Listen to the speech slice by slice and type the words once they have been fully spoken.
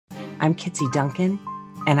I'm Kitsie Duncan,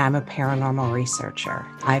 and I'm a paranormal researcher.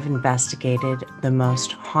 I've investigated the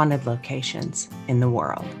most haunted locations in the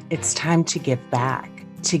world. It's time to give back,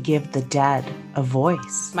 to give the dead a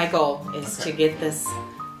voice. My goal is to get this,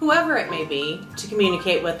 whoever it may be, to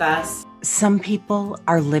communicate with us. Some people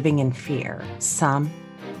are living in fear, some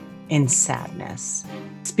in sadness.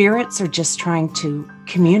 Spirits are just trying to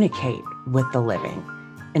communicate with the living,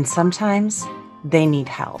 and sometimes they need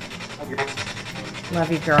help. Love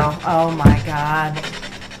you, girl. Oh my God.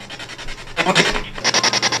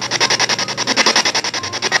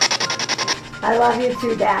 I love you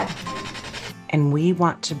too, Dad. And we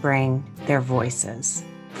want to bring their voices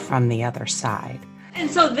from the other side. And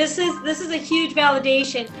so this is a huge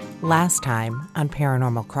validation. Last time on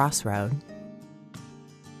Paranormal X Road.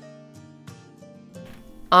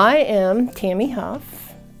 I am Tammy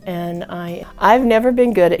Huff, and I've never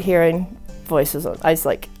been good at hearing voices.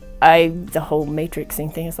 The whole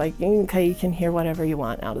matrixing thing is like, okay, you can hear whatever you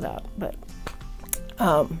want out of that. But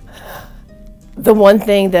the one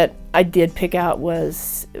thing that I did pick out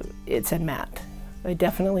was it said Matt. I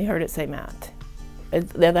definitely heard it say Matt.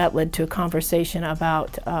 That led to a conversation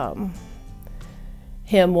about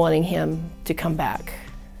him wanting him to come back.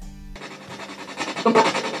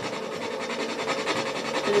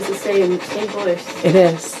 It is the same voice. It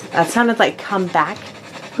is. That sounded like come back.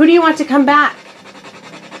 Who do you want to come back?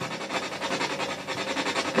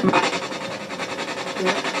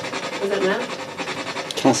 Was it Matt?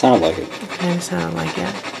 Kind of sounded like it. Kind of sounded like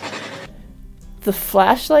it. The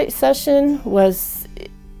flashlight session was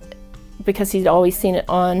because he'd always seen it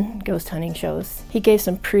on ghost hunting shows. He gave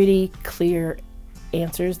some pretty clear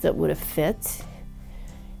answers that would have fit.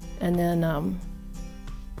 And then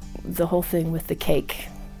the whole thing with the cake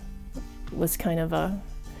was kind of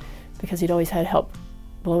because he'd always had help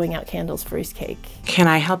blowing out candles for his cake. Can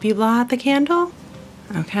I help you blow out the candle?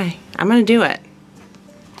 Okay, I'm gonna do it.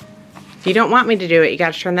 If you don't want me to do it, you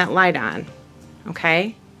gotta turn that light on,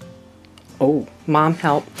 okay? Oh. Mom,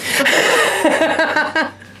 help.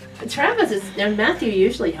 Travis and Matthew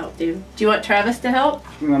usually help you. Do you want Travis to help?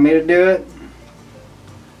 You want me to do it?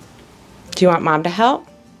 Do you want Mom to help?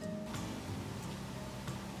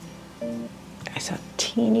 I saw a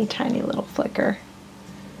teeny tiny little flicker.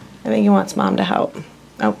 I think he wants Mom to help.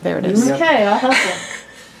 Oh, there it is. Okay, I'll help you.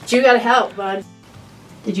 But you gotta help, bud.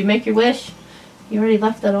 Did you make your wish? You already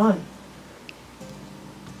left that on.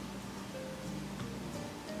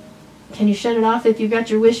 Can you shut it off if you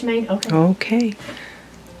got your wish made? Okay. Okay.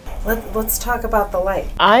 Let's talk about the light.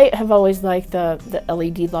 I have always liked the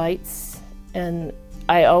LED lights, and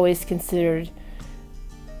I always considered,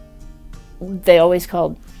 they always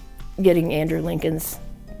called getting Andrew Lincoln's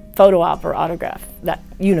photo op or autograph, that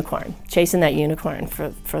unicorn, chasing that unicorn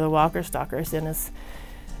for the Walker Stalkers in us.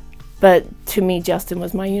 But to me, Justin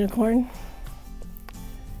was my unicorn.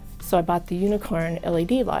 So I bought the unicorn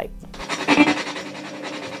LED light.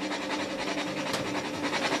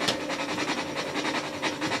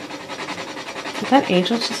 Did that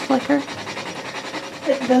angel just flicker?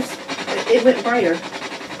 It went brighter.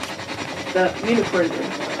 The unicorn did.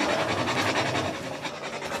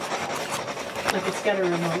 Like it's got a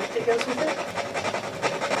remote that goes with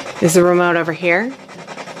it. Is the remote over here?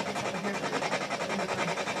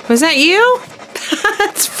 Was that you?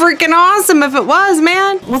 That's freaking awesome if it was,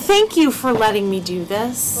 man. Well, thank you for letting me do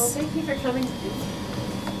this. Well, thank you for coming.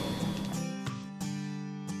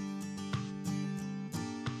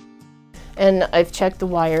 And I've checked the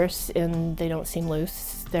wires and they don't seem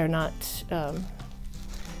loose. They're not,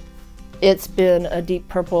 it's been a deep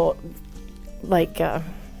purple, like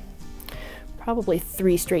probably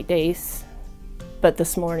 3 straight days, but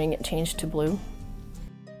this morning it changed to blue.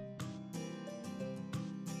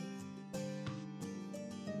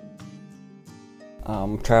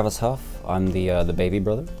 Travis Huff. I'm the baby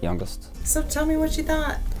brother, youngest. So tell me what you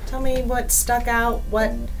thought. Tell me what stuck out,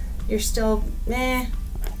 what you're still, meh.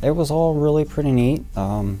 It was all really pretty neat.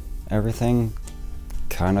 Everything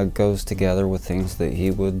kind of goes together with things that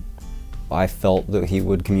I felt that he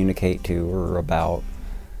would communicate to or about,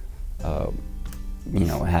 you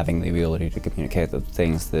know, having the ability to communicate the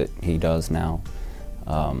things that he does now.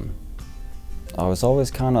 I was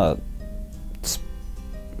always kind of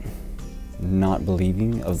not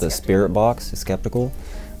believing of the spirit box, skeptical.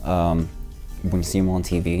 When you see them on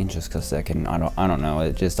TV, just because I don't know,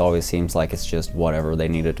 it just always seems like it's just whatever they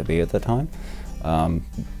need it to be at the time.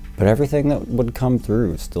 But everything that would come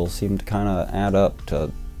through still seemed to kind of add up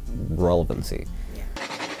to relevancy.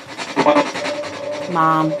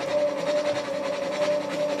 Mom.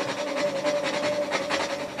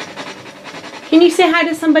 Can you say hi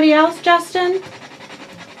to somebody else, Justin?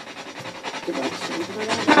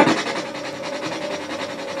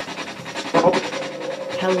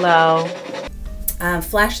 Hello.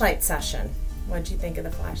 Flashlight session. What'd you think of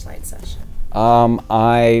the flashlight session?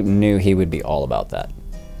 I knew he would be all about that,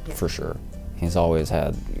 for sure. He's always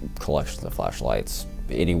had collections of flashlights.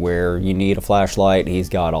 Anywhere you need a flashlight, he's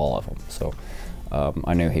got all of them. So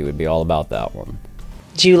I knew he would be all about that one.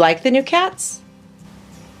 Do you like the new cats?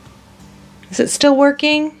 Is it still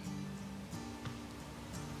working?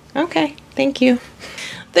 Okay, thank you.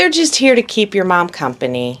 They're just here to keep your mom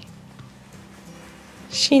company.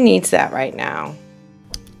 She needs that right now.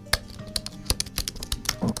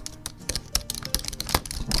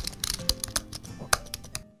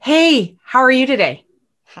 Hey, how are you today?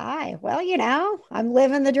 Hi. Well, you know, I'm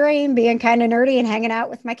living the dream, being kind of nerdy and hanging out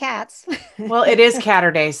with my cats. Well, it is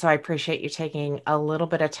Catter Day, so I appreciate you taking a little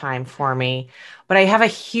bit of time for me. But I have a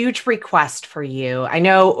huge request for you. I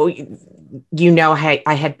know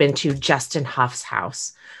I had been to Justin Huff's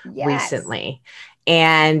house recently,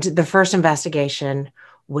 and the first investigation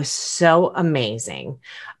was so amazing.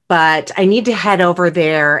 But I need to head over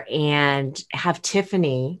there and have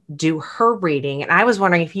Tiffany do her reading. And I was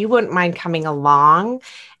wondering if you wouldn't mind coming along,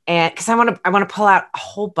 and because I want to pull out a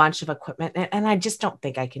whole bunch of equipment, and I just don't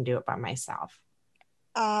think I can do it by myself.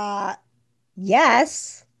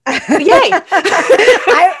 Yes. Yay!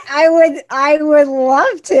 I would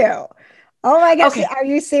love to. Oh my gosh. Okay. Are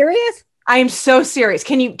you serious? I am so serious.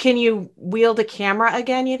 Can you wield a camera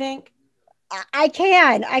again, you think? I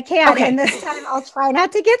can. Okay. And this time I'll try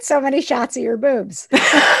not to get so many shots of your boobs.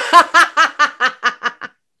 I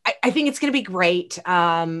think it's going to be great.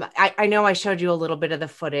 I know I showed you a little bit of the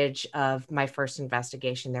footage of my first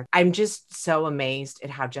investigation there. I'm just so amazed at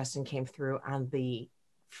how Justin came through on the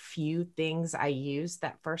few things I used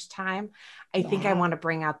that first time. I think I want to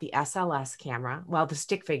bring out the SLS camera. Well, the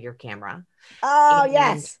stick figure camera. Oh,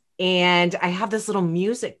 yes. And I have this little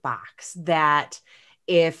music box that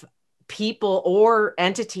if people or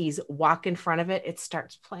entities walk in front of it, it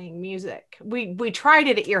starts playing music. We tried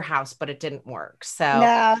it at your house, but it didn't work. So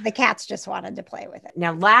no, the cats just wanted to play with it.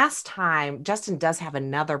 Now, last time, Justin does have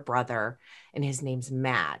another brother, and his name's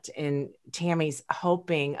Matt. And Tammy's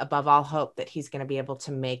hoping above all hope that he's going to be able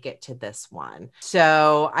to make it to this one.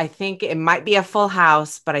 So I think it might be a full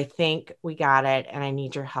house, but I think we got it, and I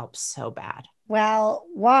need your help so bad. Well,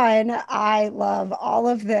 one, I love all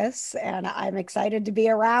of this, and I'm excited to be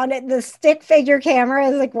around it. The stick figure camera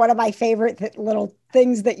is like one of my favorite little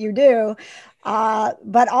things that you do.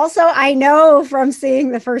 But also, I know from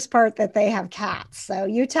seeing the first part that they have cats. So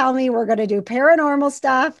you tell me we're going to do paranormal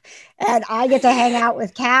stuff, and I get to hang out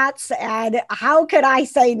with cats. And how could I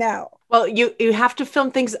say no? Well, you have to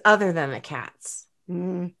film things other than the cats.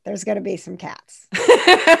 There's going to be some cats.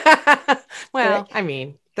 Well, I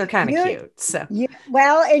mean, they're kind of cute. So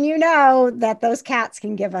well, and you know that those cats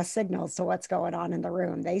can give us signals to what's going on in the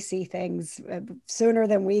room. They see things sooner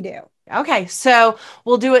than we do. Okay, so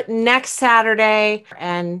we'll do it next Saturday,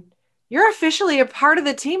 and you're officially a part of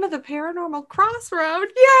the team of the Paranormal Crossroad.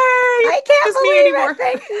 Yay! I can't believe anymore. It.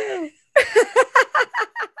 Thank you.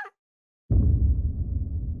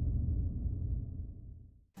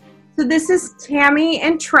 So this is Tammy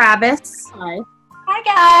and Travis. Hi.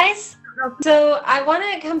 Hi, guys. So I want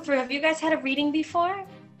to come through. Have you guys had a reading before?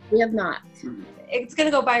 We have not. It's going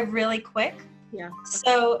to go by really quick. Yeah.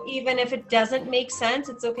 So even if it doesn't make sense,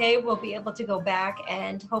 it's okay. We'll be able to go back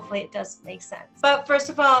and hopefully it does make sense. But first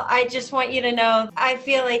of all, I just want you to know, I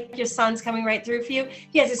feel like your son's coming right through for you.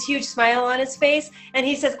 He has this huge smile on his face and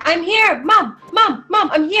he says, I'm here, Mom,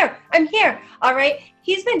 I'm here. All right.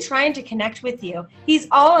 He's been trying to connect with you. He's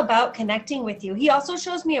all about connecting with you. He also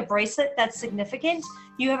shows me a bracelet that's significant.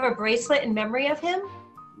 You have a bracelet in memory of him?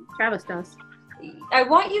 Travis does. I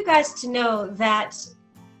want you guys to know that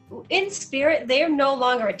in spirit, they are no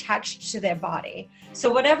longer attached to their body.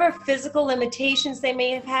 So whatever physical limitations they may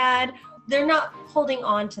have had, they're not holding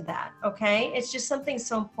on to that, okay? It's just something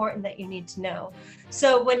so important that you need to know.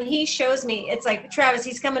 So when he shows me, it's like, Travis,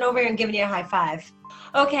 he's coming over here and giving you a high five.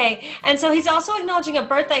 Okay, and so he's also acknowledging a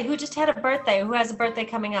birthday. Who just had a birthday? Who has a birthday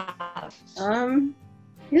coming up?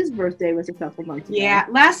 His birthday was a couple months ago. Yeah,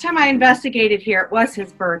 last time I investigated here, it was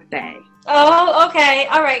his birthday. Oh, okay.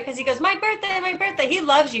 All right, because he goes, my birthday. He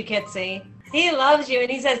loves you, Kitsie. He loves you,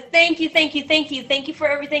 and he says, thank you for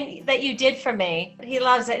everything that you did for me. He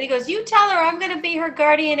loves it. And he goes, you tell her I'm going to be her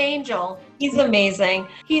guardian angel. He's amazing.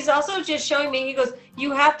 He's also just showing me, he goes,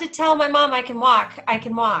 you have to tell my mom I can walk.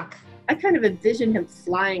 I kind of envision him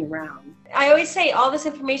flying around. I always say all this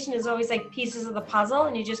information is always like pieces of the puzzle,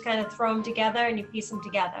 and you just kind of throw them together and you piece them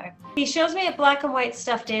together. He shows me a black and white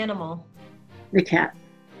stuffed animal. The cat.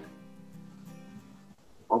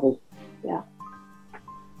 Yeah.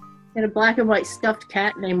 He had a black and white stuffed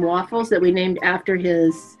cat named Waffles that we named after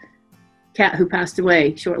his cat who passed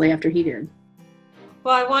away shortly after he did.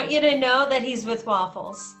 Well, I want you to know that he's with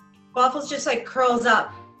Waffles. Waffles just like curls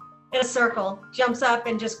up in a circle, jumps up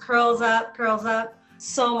and just curls up, curls up.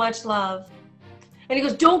 So much love. And he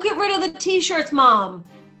goes, don't get rid of the t-shirts, Mom.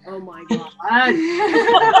 Oh my God.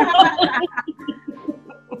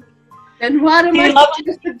 And what am I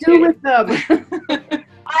supposed to do with them?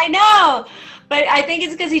 I know, but I think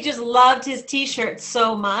it's because he just loved his t-shirts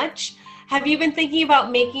so much. Have you been thinking about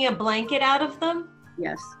making a blanket out of them?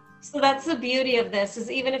 Yes. So that's the beauty of this, is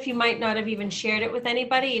even if you might not have even shared it with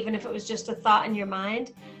anybody, even if it was just a thought in your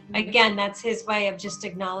mind, again, that's his way of just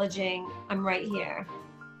acknowledging, I'm right here.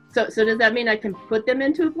 So does that mean I can put them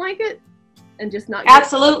into a blanket and just not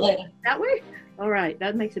Absolutely. That way? All right,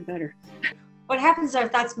 that makes it better. What happens is our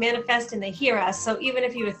thoughts manifest and they hear us. So even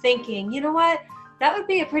if you were thinking, you know what, that would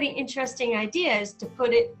be a pretty interesting idea, is to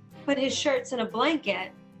put his shirts in a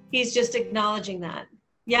blanket. He's just acknowledging that.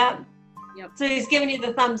 Yep. So he's giving you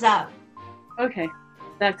the thumbs up. Okay,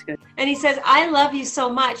 that's good. And he says, I love you so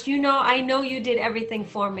much. You know, I know you did everything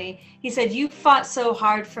for me. He said, you fought so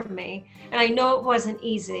hard for me. And I know it wasn't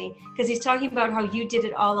easy, because he's talking about how you did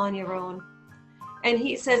it all on your own. And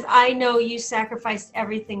he says, I know you sacrificed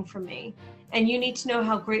everything for me. And you need to know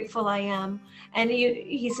how grateful I am. And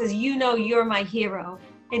he says, you know, you're my hero.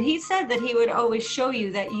 And he said that he would always show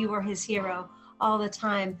you that you were his hero all the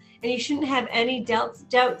time. And you shouldn't have any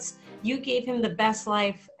doubts. You gave him the best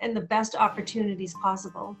life and the best opportunities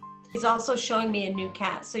possible. He's also showing me a new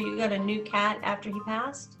cat. So you got a new cat after he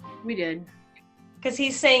passed? We did. Because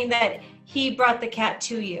he's saying that he brought the cat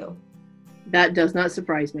to you. That does not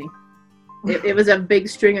surprise me. It was a big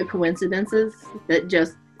string of coincidences that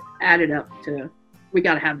just added up to, we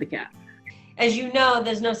got to have the cat. As you know,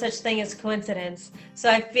 there's no such thing as coincidence. So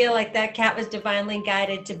I feel like that cat was divinely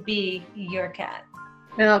guided to be your cat.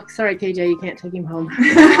 Well, sorry, KJ, you can't take him home.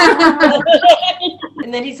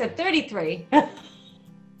 And then he said 33. Back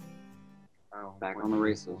on the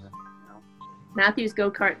races. Matthew's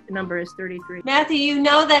go-kart number is 33. Matthew, you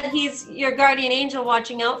know that he's your guardian angel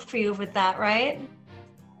watching out for you with that, right?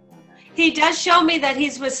 He does show me that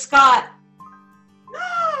he's with Scott.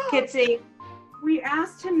 Kitsie. We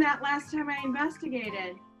asked him that last time I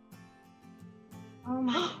investigated. Oh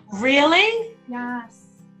my. Really? Yes.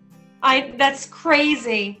 That's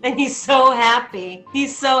crazy. And he's so happy.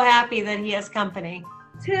 He's so happy that he has company.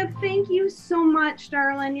 Tiff, thank you so much,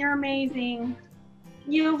 darling. You're amazing.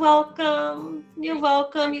 You're welcome. You're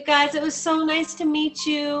welcome, you guys. It was so nice to meet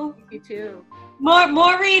you. You too.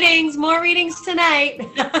 More readings tonight.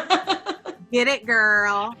 Get it,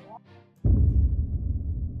 girl.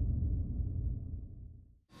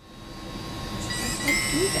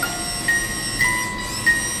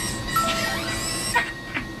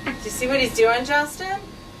 Do you see what he's doing, Justin?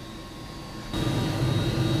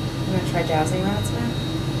 I'm gonna try dowsing rods now.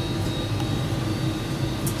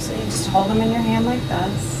 So you just hold them in your hand like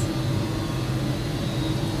this.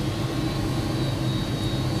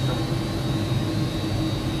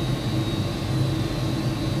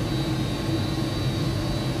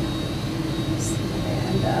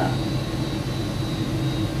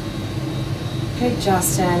 Okay,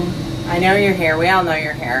 Justin, I know you're here. We all know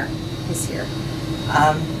you're here. He's here.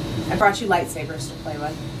 I brought you lightsabers to play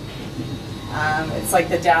with. It's like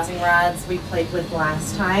the dowsing rods we played with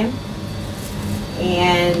last time.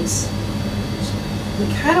 And we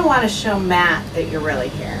kind of want to show Matt that you're really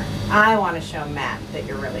here. I want to show Matt that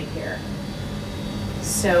you're really here.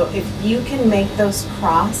 So if you can make those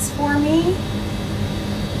cross for me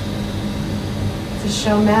to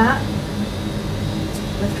show Matt.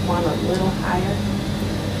 Lift one a little higher.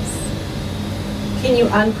 Can you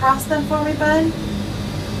uncross them for me, bud?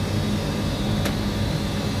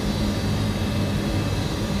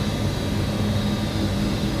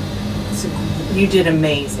 So you did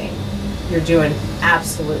amazing. You're doing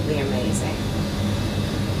absolutely amazing.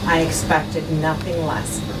 I expected nothing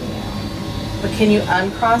less from you. But can you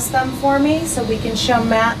uncross them for me so we can show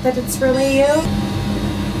Matt that it's really you?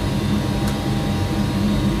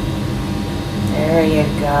 There you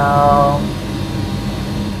go.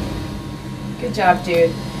 Good job,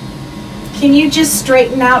 dude. Can you just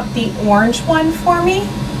straighten out the orange one for me?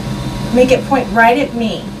 Make it point right at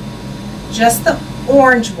me. Just the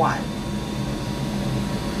orange one.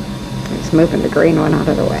 It's moving the green one out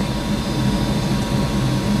of the way.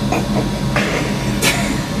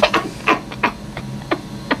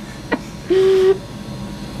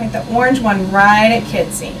 Point the orange one right at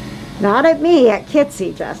Kitsie. Not at me, at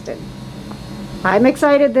Kitsie, Justin. I'm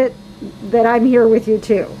excited that I'm here with you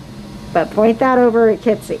too. But point that over at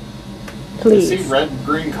Kitsie. Please. Is he red and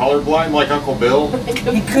green colorblind like Uncle Bill?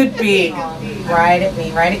 It could be. Right at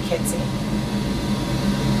me, right at Kitsie.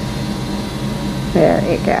 There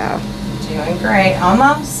you go. Doing great.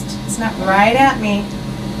 Almost. It's not right at me.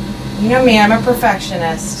 You know me, I'm a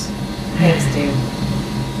perfectionist. Thanks, dude.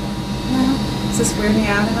 No. Does this weird me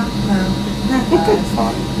out at all? No. It's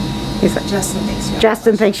fine. He's like, Justin thinks you're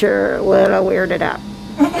Justin thinks you're a little weirded out.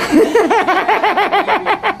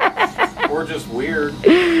 Or just weird.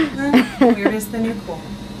 Weird is the new cool.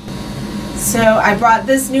 So I brought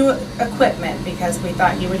this new equipment because we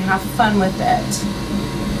thought you would have fun with it.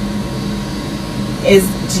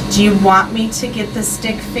 Do you want me to get the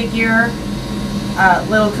stick figure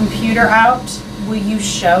little computer out? Will you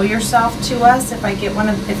show yourself to us if I get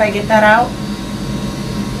that out?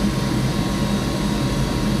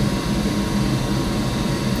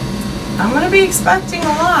 I'm gonna be expecting a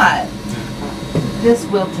lot. This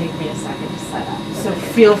will take me a second to set up, so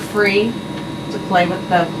feel free to play with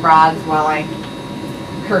the rods while I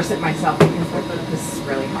curse at myself because this is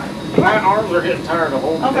really hard. My arms are getting tired of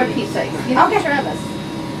holding Oh, for things. Pete's sake. Okay. Travis.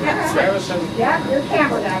 Travis and... Yeah, your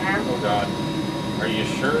camera down there. Oh, God. Are you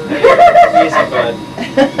sure? Easy, bud.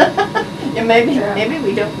 And maybe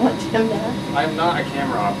we don't want him now. I'm not a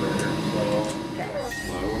camera operator, so...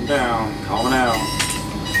 Slow him down. Calming out.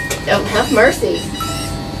 Don't have mercy.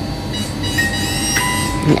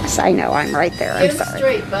 Yes, I know. I'm right there. I'm Get him sorry.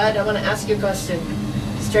 straight, bud. I want to ask you a question.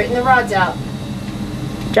 Straighten the rods out.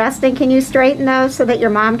 Justin, can you straighten those so that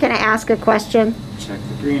your mom can ask a question? Check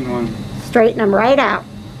the green one. Straighten them right out.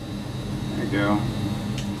 There you go.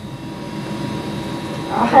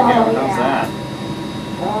 Oh, How's that?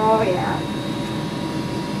 Oh, yeah.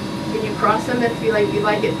 Can you cross them if you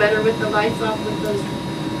like it better with the lights off with those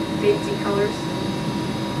fancy colors?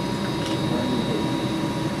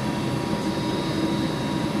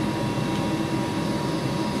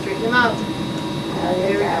 Straighten them out.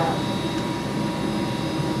 There we go.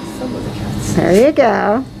 Some of the cats. There you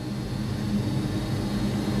go.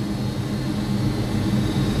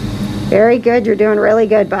 Very good. You're doing really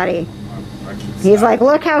good, buddy. He's like,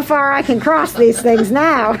 look how far I can cross these things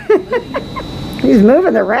now. He's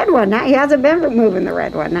moving the red one. Now he hasn't been moving the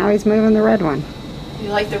red one. Now he's moving the red one. You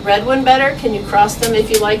like the red one better? Can you cross them if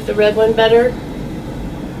you like the red one better?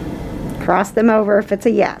 Cross them over if it's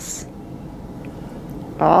a yes.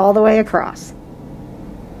 All the way across.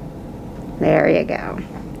 There you go.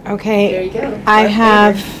 Okay. There you go. I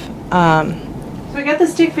have. So I got the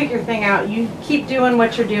stick figure thing out. You keep doing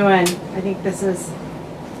what you're doing. I think this is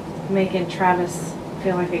making Travis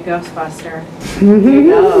feel like a Ghostbuster. There you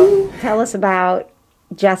go. Tell us about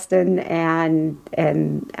Justin and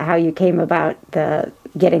how you came about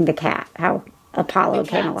getting the cat. How Apollo The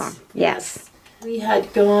came cats. along. Yes. We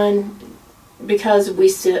had gone because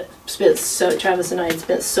Travis and I had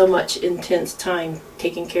spent so much intense time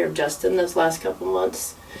taking care of Justin those last couple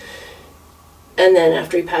months. And then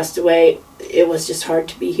after he passed away, it was just hard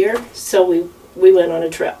to be here. So we went on a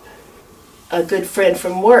trip. A good friend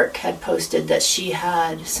from work had posted that she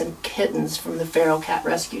had some kittens from the feral cat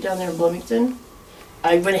rescue down there in Bloomington.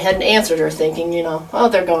 I went ahead and answered her thinking, oh,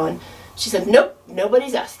 they're gone. She said, nope,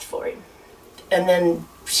 nobody's asked for him. And then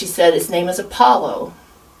she said his name is Apollo.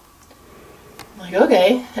 I'm like,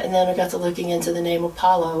 okay. And then I got to looking into the name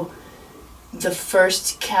Apollo. The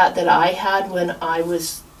first cat that I had when I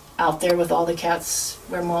was out there with all the cats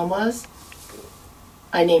where Mom was,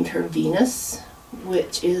 I named her Venus,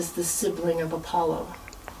 which is the sibling of Apollo.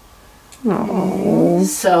 Oh.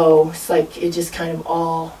 So it's like it just kind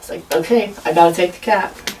of it's like, okay, I gotta take the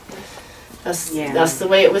cat. That's the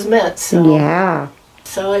way it was meant. So Yeah.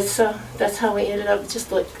 So it's that's how we ended up.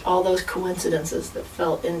 Just like all those coincidences that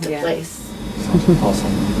fell into place.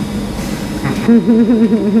 Awesome.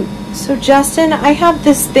 So Justin, I have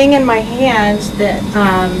this thing in my hand that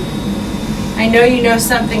I know you know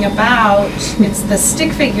something about. It's the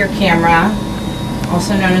stick figure camera,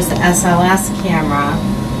 also known as the SLS camera.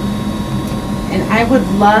 And I would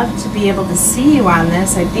love to be able to see you on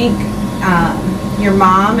this. I think your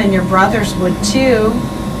mom and your brothers would too.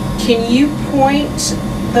 Can you point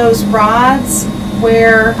those rods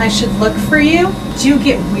where I should look for you? Do you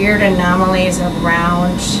get weird anomalies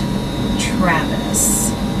around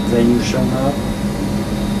Travis? Then you showing up?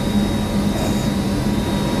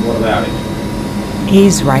 What about it?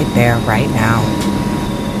 He's right there, right now.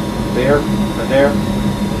 There? Right there?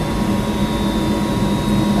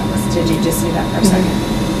 Did you just see that for a second?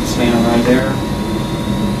 Standing right there.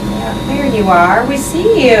 Yeah, there you are. We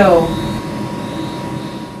see you.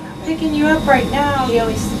 I'm picking you up right now. He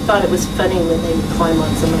always thought it was funny when they would climb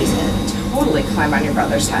on somebody's head. Totally climb on your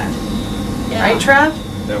brother''s head. Yeah. Right, Trev?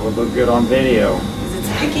 That would look good on video. Because it's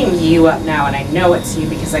picking you up now, and I know it's you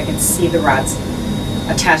because I can see the rods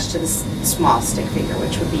attached to the small stick figure,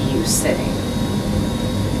 which would be you sitting.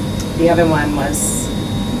 The other one was,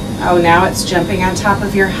 oh, now it's jumping on top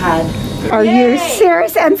of your head. Are you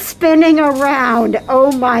serious? And spinning around.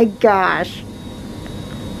 Oh my gosh.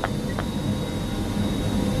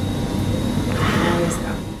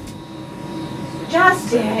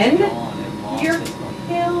 Justin, you're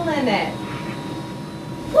killing it.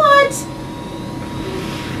 What?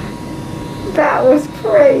 That was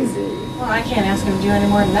crazy. Well, I can't ask him to do any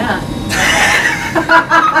more than that.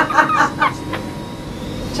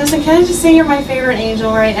 Justin, can I just say you're my favorite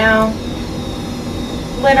angel right now?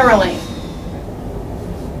 Literally.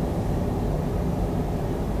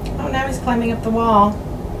 Oh, now he's climbing up the wall.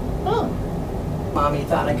 Oh. Mommy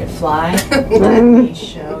thought I could fly. Let me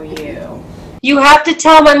show you. You have to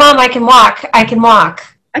tell my mom I can walk. I can walk.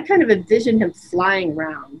 I kind of envision him flying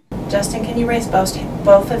around. Justin, can you raise both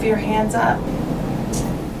of your hands up?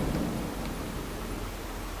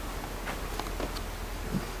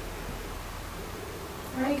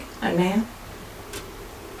 Very good, man.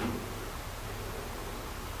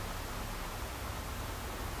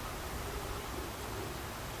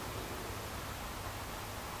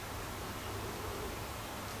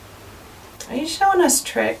 Are you showing us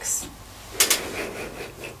tricks?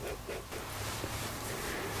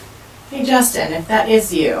 Hey Justin, if that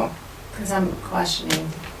is you, because I'm questioning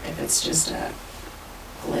if it's just a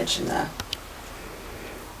glitch in the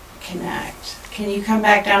connect, can you come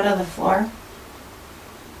back down to the floor?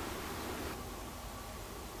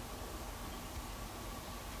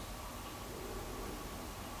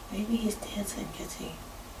 Maybe he's dancing, Kitsie.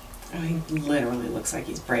 Oh, he literally looks like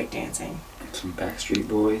he's breakdancing. Some Backstreet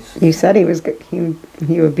Boys. You said he was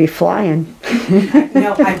he would be flying.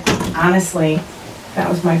 No, honestly, that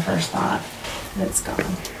was my first thought. It's gone.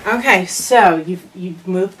 Okay, so you've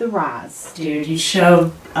moved the rods, dude. You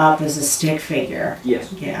showed up as a stick figure.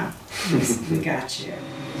 Yes. Yeah, we got you.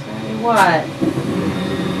 So what?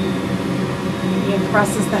 He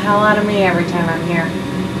impresses the hell out of me every time I'm here.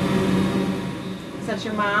 Is that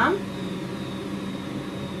your mom?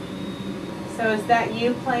 So is that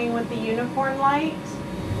you playing with the unicorn light?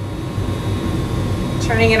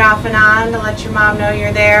 Turning it off and on to let your mom know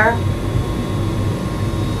you're there?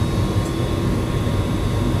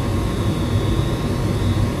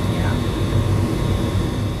 Yeah.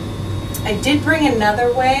 I did bring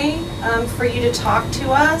another way for you to talk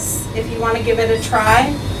to us if you want to give it a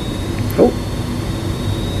try. Oh.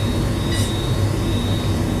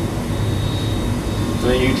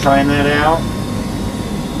 So you trying that out?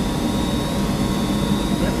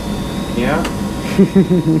 Yeah.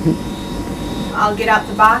 I'll get out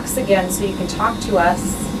the box again so you can talk to us.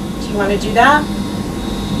 Do you want to do that?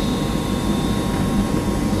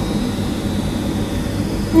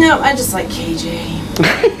 No, I just like KJ.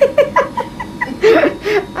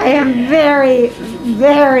 I am very,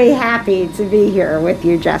 very happy to be here with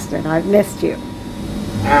you, Justin. I've missed you.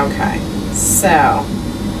 Okay, so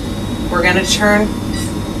we're gonna turn.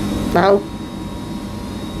 No.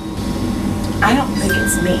 I don't think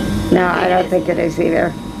it's me. No, I don't think it is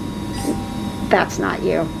either. That's not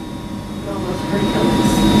you.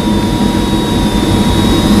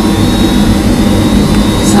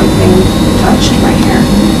 Something touched my hair.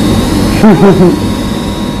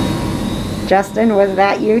 Justin, was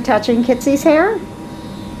that you touching Kitsie's hair?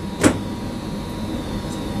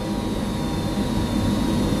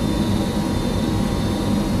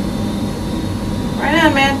 Right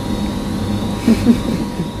on, man.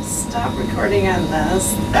 Stop recording on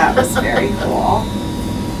this. That was very cool.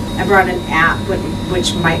 I brought an app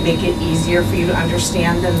which might make it easier for you to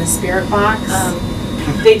understand than the spirit box.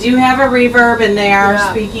 They do have a reverb in there,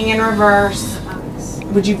 speaking in reverse.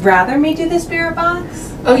 Would you rather me do the spirit box?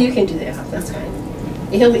 Oh, you can do that. That's fine.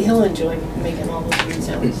 He'll enjoy making all those weird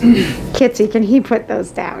sounds. Kitsie, can he put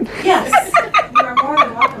those down? Yes. You are more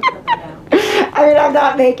than welcome to put them down. I mean, I'm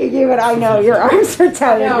not making you, but I know your arms are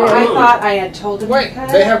telling No, me. I thought I had told him. Wait,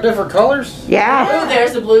 they have different colors? Yeah. Oh,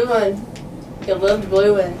 there's the blue one. He'll love the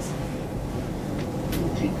blue ones.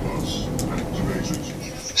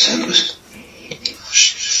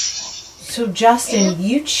 So Justin,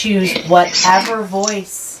 you choose whatever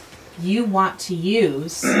voice you want to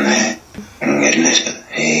use.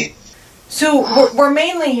 So we're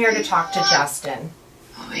mainly here to talk to Justin.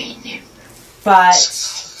 But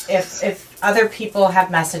if other people have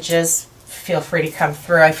messages, feel free to come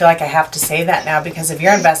through. I feel like I have to say that now because of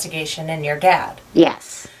your investigation and your dad.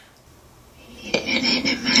 Yes. You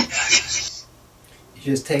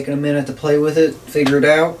just taking a minute to play with it, figure it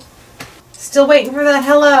out? Still waiting for that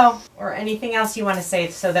hello or anything else you want to say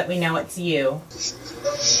so that we know it's you. You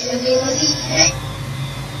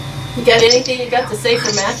got anything you got to say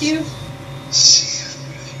for Matthew?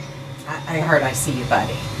 I heard I see you,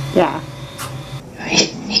 buddy. Yeah.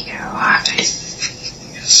 Like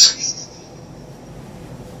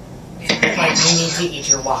you need to eat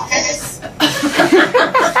your waffles.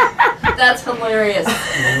 That's hilarious.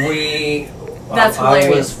 That's I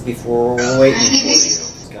hilarious. was, before we were waiting for you, I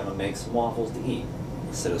was gonna make some waffles to eat.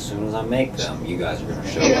 I said as soon as I make them, you guys are gonna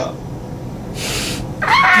show up.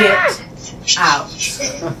 Get out.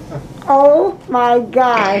 Oh my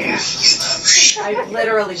gosh. I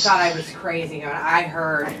literally thought I was crazy when I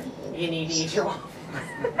heard you need to eat your waffles.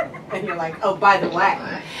 And you're like, oh, by the way.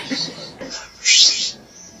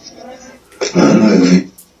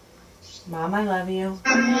 Mom, I love you.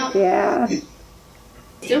 Yeah.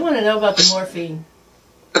 Still want to know about the morphine.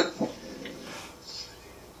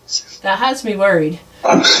 That has me worried.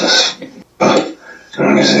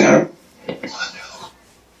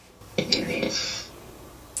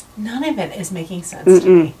 None of it is making sense to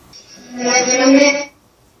me.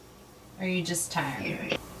 Are you just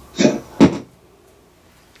tired?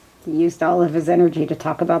 He used all of his energy to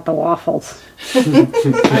talk about the waffles.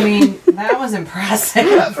 I mean, that was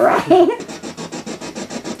impressive. Right?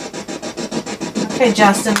 Okay,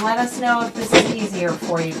 Justin, let us know if this is easier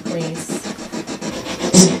for you, please.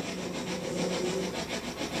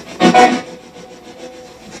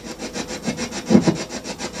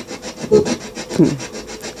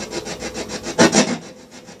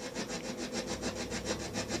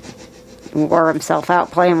 He wore himself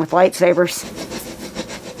out playing with lightsabers.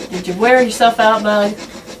 Did you wear yourself out, bud?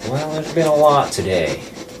 Well, there's been a lot today.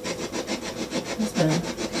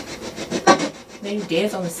 Made you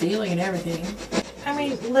dance on the ceiling and everything. I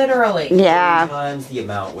mean, literally. Yeah. 3 times the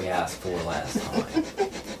amount we asked for last time.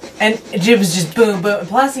 And it was just boom, boom.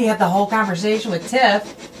 Plus, he had the whole conversation with Tiff.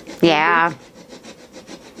 Yeah.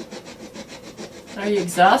 Are you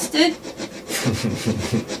exhausted?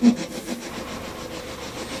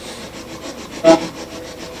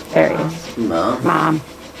 There he is. Mom.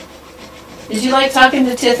 Did you like talking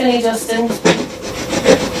to Tiffany, Justin?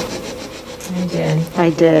 I did. I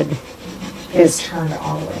did. It's turned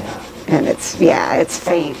all the way up. And it's, yeah, it's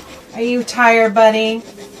faint. Are you tired, buddy?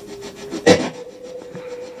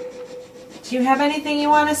 Do you have anything you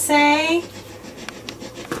want to say?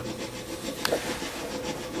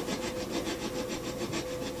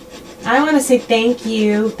 I want to say thank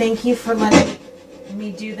you. Thank you for letting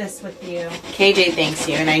me do this with you. KJ thanks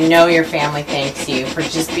you, and I know your family thanks you for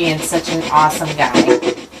just being such an awesome guy.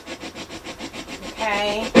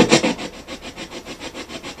 Okay?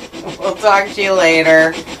 We'll talk to you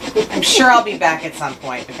later. I'm sure I'll be back at some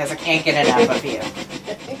point because I can't get enough of you.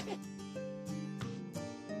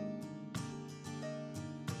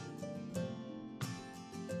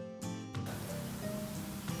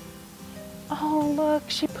 Oh, look,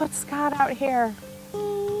 she put Scott out here.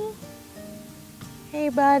 Hey,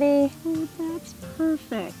 buddy. Oh, that's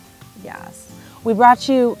perfect. Yes. We brought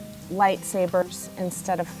you lightsabers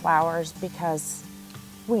instead of flowers because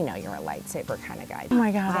we know you're a lightsaber kind of guy. Oh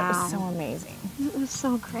my God, that was so amazing. It was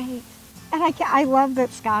so great. And I love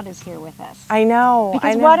that Scott is here with us. I know.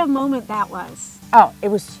 Because what a moment that was. Oh, it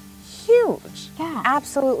was huge. Yeah.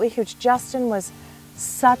 Absolutely huge. Justin was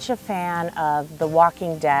such a fan of The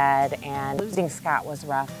Walking Dead, and losing Scott was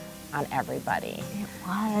rough on everybody.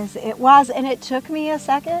 It was, and it took me a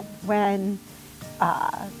second when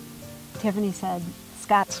Tiffany said,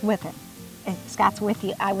 Scott's with him. And Scott's with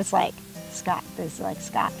you. I was like, Scott, this is like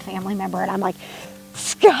Scott, family member, and I'm like,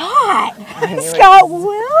 Scott! Scott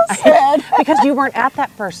Wilson! Because you weren't at that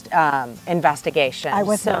first investigation. I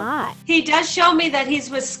was not. He does show me that he's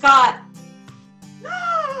with Scott.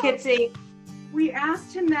 Kitsie. We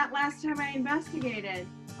asked him that last time I investigated.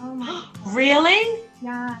 Oh my. Really?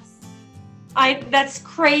 Yes. That's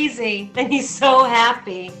crazy. And he's so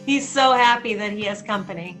happy. He's so happy that he has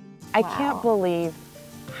company. I can't believe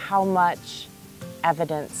how much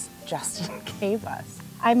evidence Justin gave us.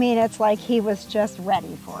 I mean, it's like he was just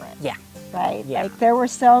ready for it. Yeah. Right? Yeah. Like there were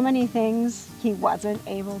so many things he wasn't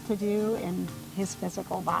able to do in his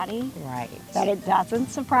physical body. Right. That it doesn't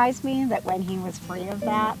surprise me that when he was free of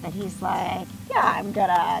that he's like, yeah, I'm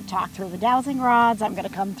gonna talk through the dowsing rods, I'm gonna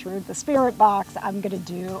come through the spirit box, I'm gonna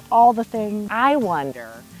do all the things. I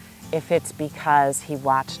wonder if it's because he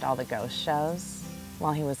watched all the ghost shows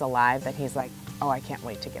while he was alive that he's like, oh, I can't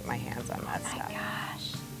wait to get my hands on that stuff. Oh my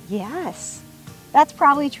gosh. Yes. That's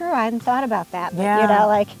probably true. I hadn't thought about that. But, Yeah. you know,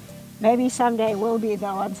 like, maybe someday we'll be the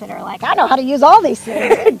ones that are like, I know how to use all these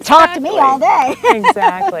things. Talk to me all day.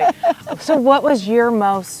 Exactly. So what was your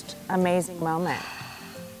most amazing moment?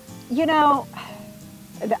 You know,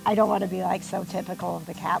 I don't want to be like so typical of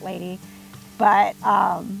the cat lady, but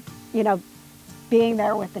you know, being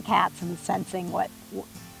there with the cats and sensing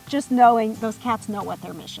just knowing those cats know what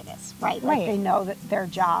their mission is, right? Like they know that their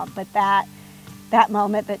job. But that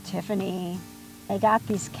moment that Tiffany, they got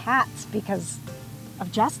these cats because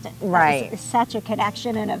of Justin. Right. It's such a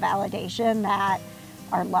connection and a validation that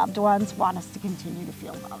our loved ones want us to continue to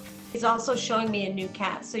feel loved. He's also showing me a new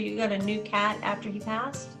cat. So you got a new cat after he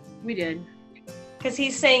passed? We did. Because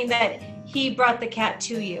he's saying that he brought the cat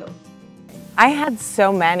to you. I had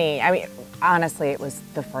so many. I mean, honestly, it was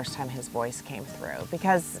the first time his voice came through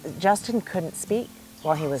because Justin couldn't speak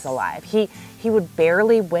while he was alive. He would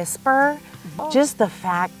barely whisper. Just the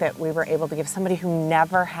fact that we were able to give somebody who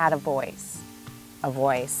never had a voice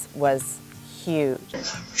was huge.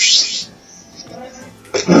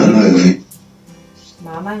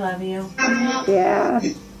 Mom, I love you. Yeah.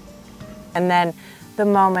 And then the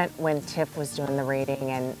moment when Tiff was doing the reading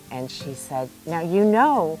and she said, now you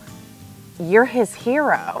know you're his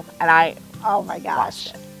hero. And oh my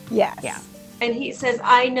gosh. Yes. Yeah. And he says,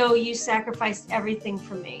 I know you sacrificed everything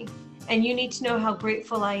for me. And you need to know how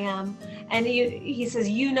grateful I am. And he says,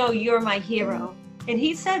 you know you're my hero. And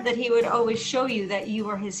he said that he would always show you that you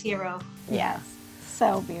were his hero. Yes.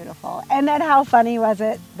 So beautiful. And then how funny was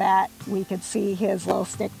it that we could see his little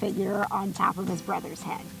stick figure on top of his brother's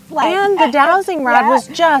head? And the dowsing rod was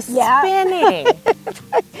just spinning.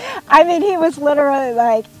 I mean, he was literally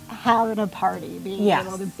like having a party, being Yes.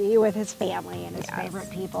 able to be with his family and his favorite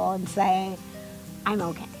people and say, I'm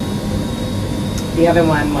okay. The other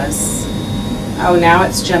one was, oh, now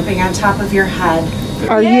it's jumping on top of your head.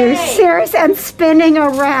 Are you serious? And spinning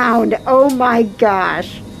around. Oh my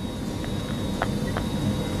gosh.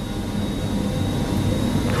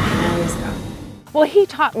 Well, he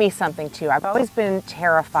taught me something too. I've always been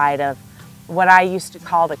terrified of what I used to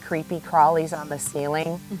call the creepy crawlies on the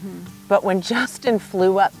ceiling. But when Justin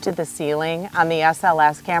flew up to the ceiling on the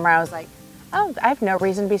SLS camera, I was like, oh, I have no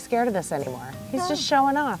reason to be scared of this anymore. He's just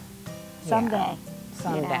showing off. Someday.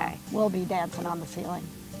 Someday. You know, we'll be dancing on the ceiling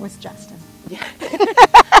with Justin.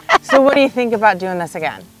 So what do you think about doing this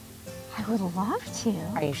again? I would love to.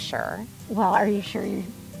 Are you sure? Well, are you sure you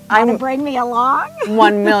want to bring me along?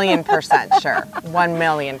 1,000,000% sure.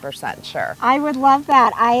 1,000,000% sure. I would love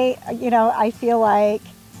that. I feel like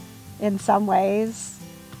in some ways,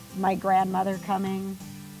 my grandmother coming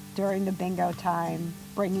during the bingo time,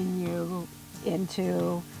 bringing you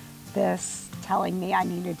into this, telling me I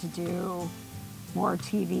needed to do more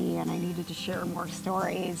TV and I needed to share more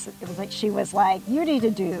stories. It was like, she was like, you need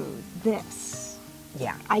to do this.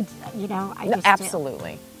 Yeah. I just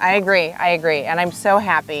absolutely. I agree. And I'm so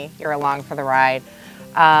happy you're along for the ride.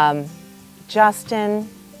 Justin,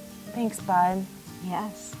 thanks, bud.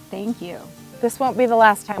 Yes, thank you. This won't be the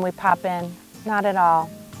last time we pop in. Not at all.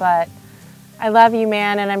 But I love you,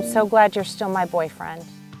 man, and I'm so glad you're still my boyfriend.